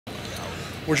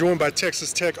We're joined by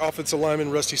Texas Tech offensive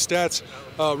lineman Rusty Staats.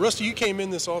 Rusty, you came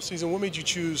in this offseason. What made you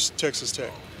choose Texas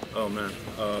Tech? Oh, man.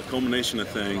 Culmination of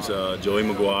things. Joey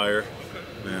McGuire,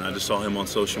 man, I just saw him on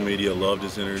social media, loved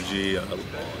his energy.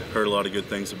 Heard a lot of good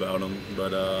things about him.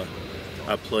 But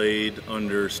I played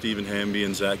under Stephen Hamby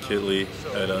and Zach Kitley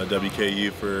at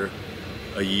WKU for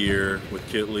a year with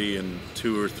Kitley and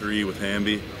 2 or 3 with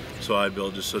Hamby. So I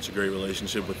built just such a great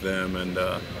relationship with them, and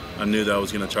I knew that I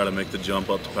was going to try to make the jump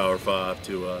up to Power 5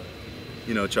 to,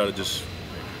 try to just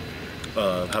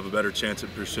have a better chance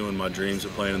at pursuing my dreams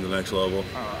of playing in the next level.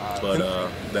 But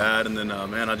that, and then,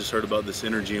 man, I just heard about this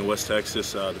energy in West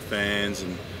Texas, the fans,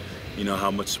 and,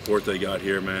 how much support they got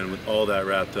here, man. With all that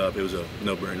wrapped up, it was a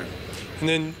no-brainer. And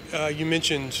then you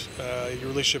mentioned your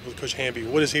relationship with Coach Hamby.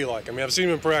 What is he like? I mean, I've seen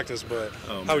him in practice, but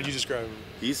how would you describe him?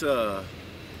 He's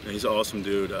an awesome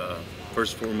dude.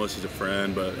 First and foremost, he's a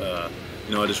friend, but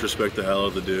I just respect the hell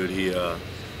of the dude. He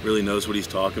really knows what he's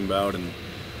talking about, and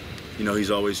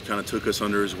he's always kind of took us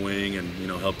under his wing and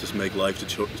helped us make life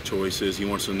choices. He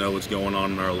wants to know what's going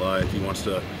on in our life. He wants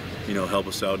to help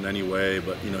us out in any way.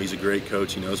 But he's a great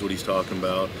coach. He knows what he's talking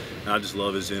about. And I just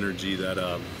love his energy,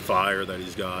 that fire that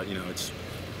he's got.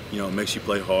 It makes you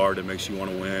play hard. It makes you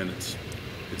want to win.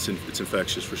 It's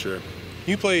infectious for sure.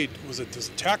 You played, was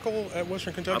it tackle at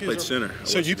Western Kentucky? I played center.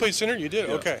 So you played center? You did?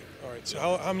 Yeah. Okay. All right. So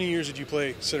how many years did you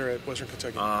play center at Western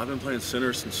Kentucky? I've been playing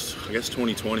center since, I guess,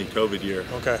 2020, COVID year.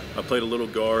 Okay. I played a little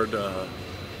guard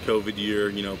COVID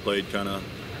year, played kind of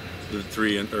the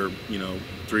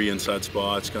 3 inside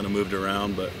spots, kind of moved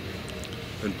around, but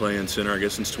been playing center, I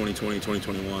guess, since 2020,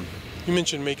 2021. You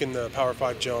mentioned making the Power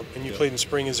 5 jump, and you played in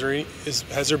spring.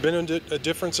 Has there been a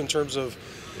difference in terms of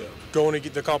going to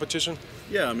get the competition?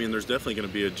 Yeah, I mean, there's definitely going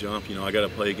to be a jump. I got to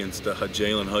play against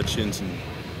Jalen Hutchins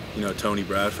and Tony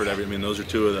Bradford. Those are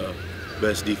 2 of the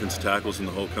best defensive tackles in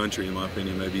the whole country, in my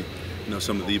opinion. Maybe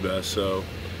some of the best. So,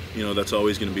 that's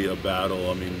always going to be a battle.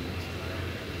 I mean,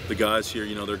 the guys here,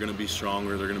 they're going to be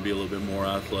stronger. They're going to be a little bit more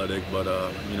athletic. But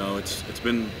it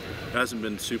hasn't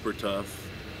been super tough.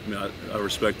 I mean, I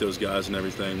respect those guys and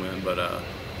everything, man. But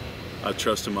I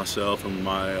trust in myself and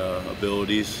my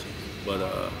abilities. But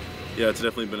yeah, it's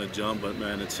definitely been a jump. But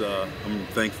man, I'm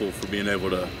thankful for being able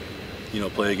to,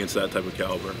 play against that type of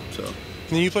caliber. So. And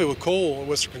then you played with Cole in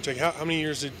Western Kentucky. How many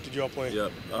years did you all play?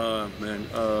 Yep, man.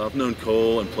 I've known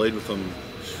Cole and played with him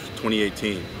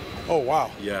 2018. Oh wow.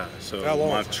 Yeah. So how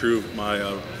long? my true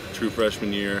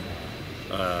freshman year.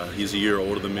 He's a year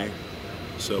older than me.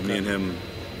 So me and him,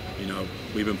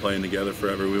 we've been playing together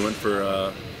forever. We went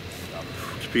for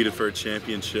competed for a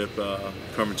championship,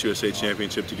 Conference USA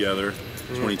championship together,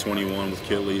 2021 with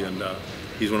Kitley, and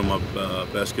he's one of my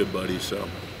best good buddies. So.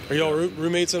 Are y'all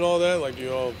roommates and all that? Like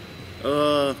you all?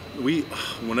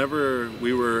 Whenever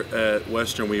we were at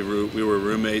Western, we were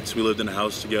roommates. We lived in a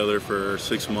house together for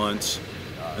 6 months,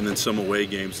 and then some away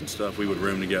games and stuff we would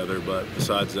room together. But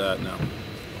besides that, no.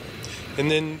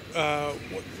 And then,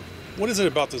 what is it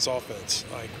about this offense?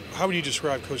 Like, how would you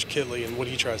describe Coach Kitley and what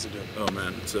he tries to do? Oh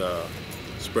man, it's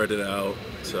spread it out.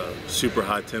 It's super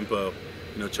high tempo.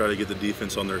 Try to get the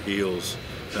defense on their heels.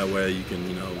 That way you can,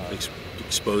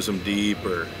 expose them deep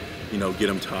or, get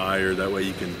them tired. That way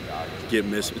you can get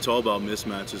It's all about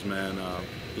mismatches, man.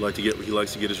 He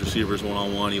likes to get his receivers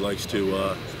one-on-one. He likes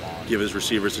to give his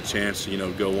receivers a chance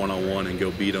to, go one-on-one and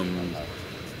go beat them.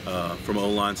 From an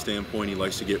O-line standpoint, he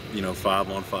likes to get,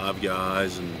 5-on-5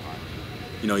 guys, and,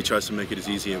 he tries to make it as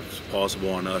easy as possible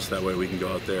on us. That way we can go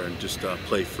out there and just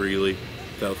play freely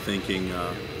without thinking.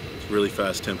 Really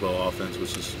fast tempo offense,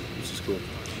 which is cool.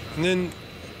 And then,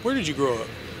 where did you grow up?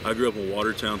 I grew up in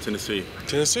Watertown, Tennessee.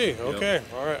 Tennessee, okay,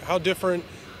 Yep. All right. How different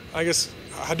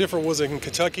was it in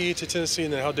Kentucky to Tennessee,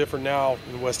 and then how different now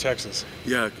in West Texas?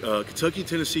 Yeah, Kentucky,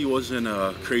 Tennessee wasn't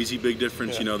a crazy big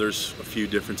difference. Yeah. There's a few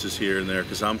differences here and there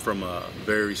because I'm from a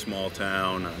very small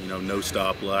town. No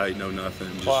stoplight, no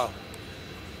nothing. Wow.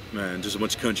 Man, just a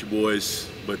bunch of country boys.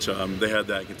 But they had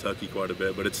that in Kentucky quite a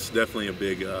bit. But it's definitely a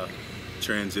big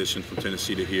transition from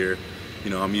Tennessee to here.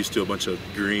 I'm used to a bunch of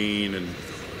green and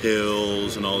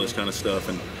hills and all this kind of stuff,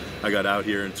 and I got out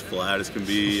here and it's flat as can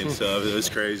be and stuff. It was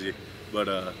crazy, but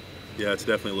yeah, it's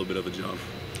definitely a little bit of a jump.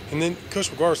 And then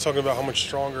Coach McGuire was talking about how much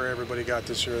stronger everybody got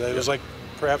this year. That it was like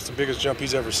perhaps the biggest jump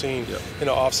he's ever seen in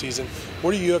the off season.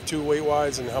 What are you up to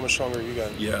weight-wise, and how much stronger are you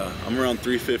gotten? Yeah, I'm around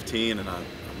 315, and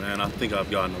I think I've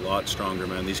gotten a lot stronger,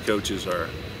 man. These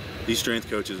strength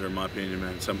coaches are, in my opinion,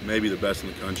 man, maybe the best in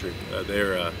the country. They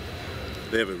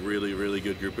have a really, really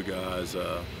good group of guys.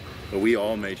 But we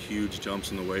all made huge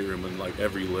jumps in the weight room and like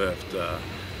every lift.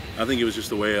 I think it was just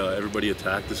the way everybody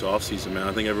attacked this offseason, man.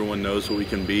 I think everyone knows what we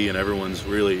can be, and everyone's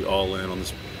really all in on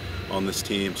this on this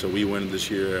team. So we went this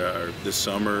year, or this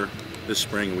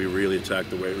spring, we really attacked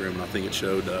the weight room, and I think it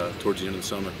showed towards the end of the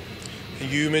summer.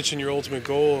 You mentioned your ultimate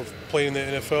goal of playing in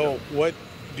the NFL. What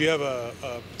do you have a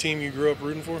team you grew up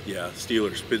rooting for? Yeah,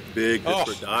 Steelers, big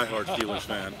Pittsburgh, diehard Steelers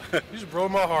fan. You just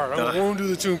broke my heart. I'm a wounded to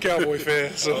the tune Cowboy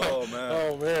fan. So. Oh man,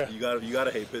 oh man, you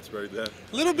gotta hate Pittsburgh then.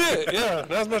 A little bit, yeah.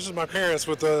 Not as much as my parents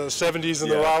with the '70s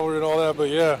and the rivalry and all that, but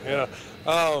yeah.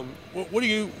 What do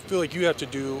you feel like you have to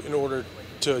do in order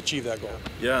to achieve that goal?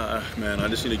 Yeah, man, I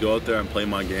just need to go out there and play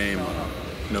my game.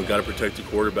 Got to protect the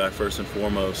quarterback first and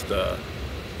foremost.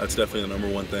 That's definitely the number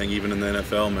one thing. Even in the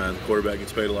NFL, man, the quarterback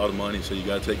gets paid a lot of money, so you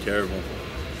got to take care of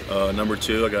him. Number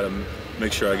two, I got to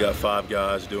make sure I got 5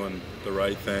 guys doing the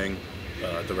right thing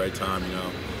at the right time.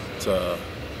 So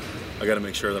I got to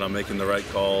make sure that I'm making the right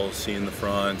calls, seeing the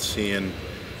front, seeing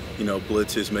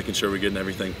blitzes, making sure we're getting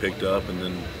everything picked up, and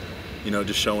then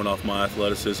just showing off my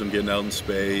athleticism, getting out in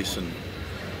space, and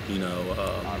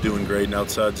doing great in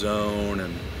outside zone,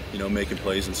 and making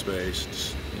plays in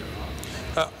space.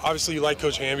 Obviously, you like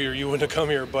Coach Hamby, or you wouldn't have come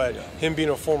here. But him being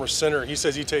a former center, he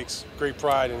says he takes great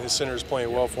pride in his centers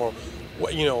playing well for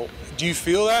him. Do you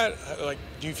feel that?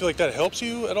 Do you feel like that helps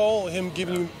you at all? Him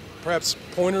giving you perhaps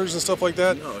pointers and stuff like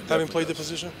that, having played the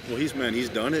position? Well, he's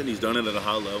done it, and he's done it at a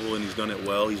high level, and he's done it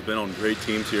well. He's been on great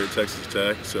teams here at Texas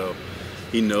Tech, so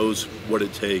he knows what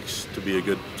it takes to be a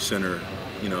good center,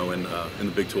 in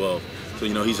the Big 12. So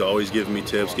he's always giving me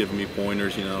tips, giving me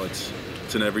pointers.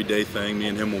 It's an everyday thing. Me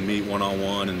and him will meet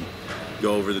one-on-one and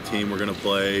go over the team we're going to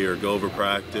play, or go over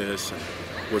practice and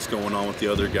what's going on with the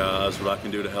other guys, what I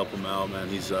can do to help him out. Man,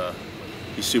 he's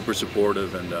super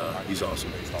supportive, and he's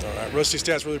awesome. All right, Rusty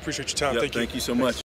Staats, really appreciate your time. Yep, thank you so much.